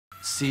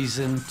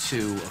Season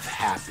 2 of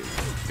Happy.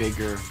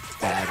 Bigger,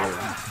 badder,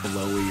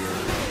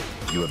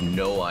 blowier. You have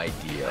no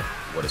idea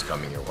what is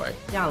coming your way.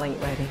 Y'all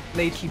ain't ready.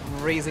 They keep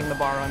raising the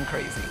bar on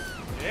crazy.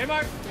 Hey,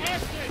 Mark.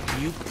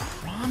 You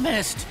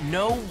promised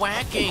no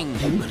whacking.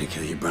 I'm gonna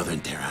kill your brother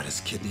and tear out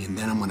his kidney, and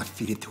then I'm gonna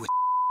feed it to a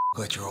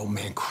let your old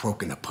man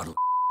croak in a puddle.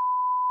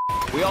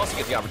 We also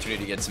get the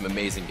opportunity to get some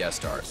amazing guest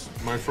stars.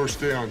 My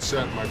first day on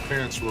set, my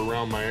pants were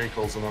around my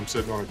ankles, and I'm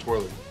sitting on a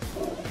toilet.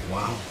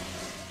 Wow.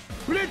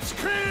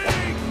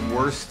 Blitzkrieg!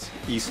 Worst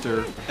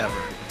Easter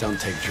ever. Don't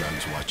take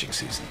drugs watching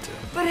season 2.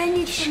 But I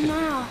need some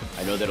now.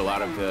 I know that a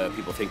lot of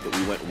people think that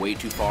we went way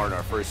too far in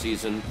our first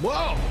season.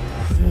 Whoa!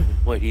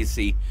 Wait, you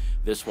see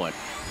this one.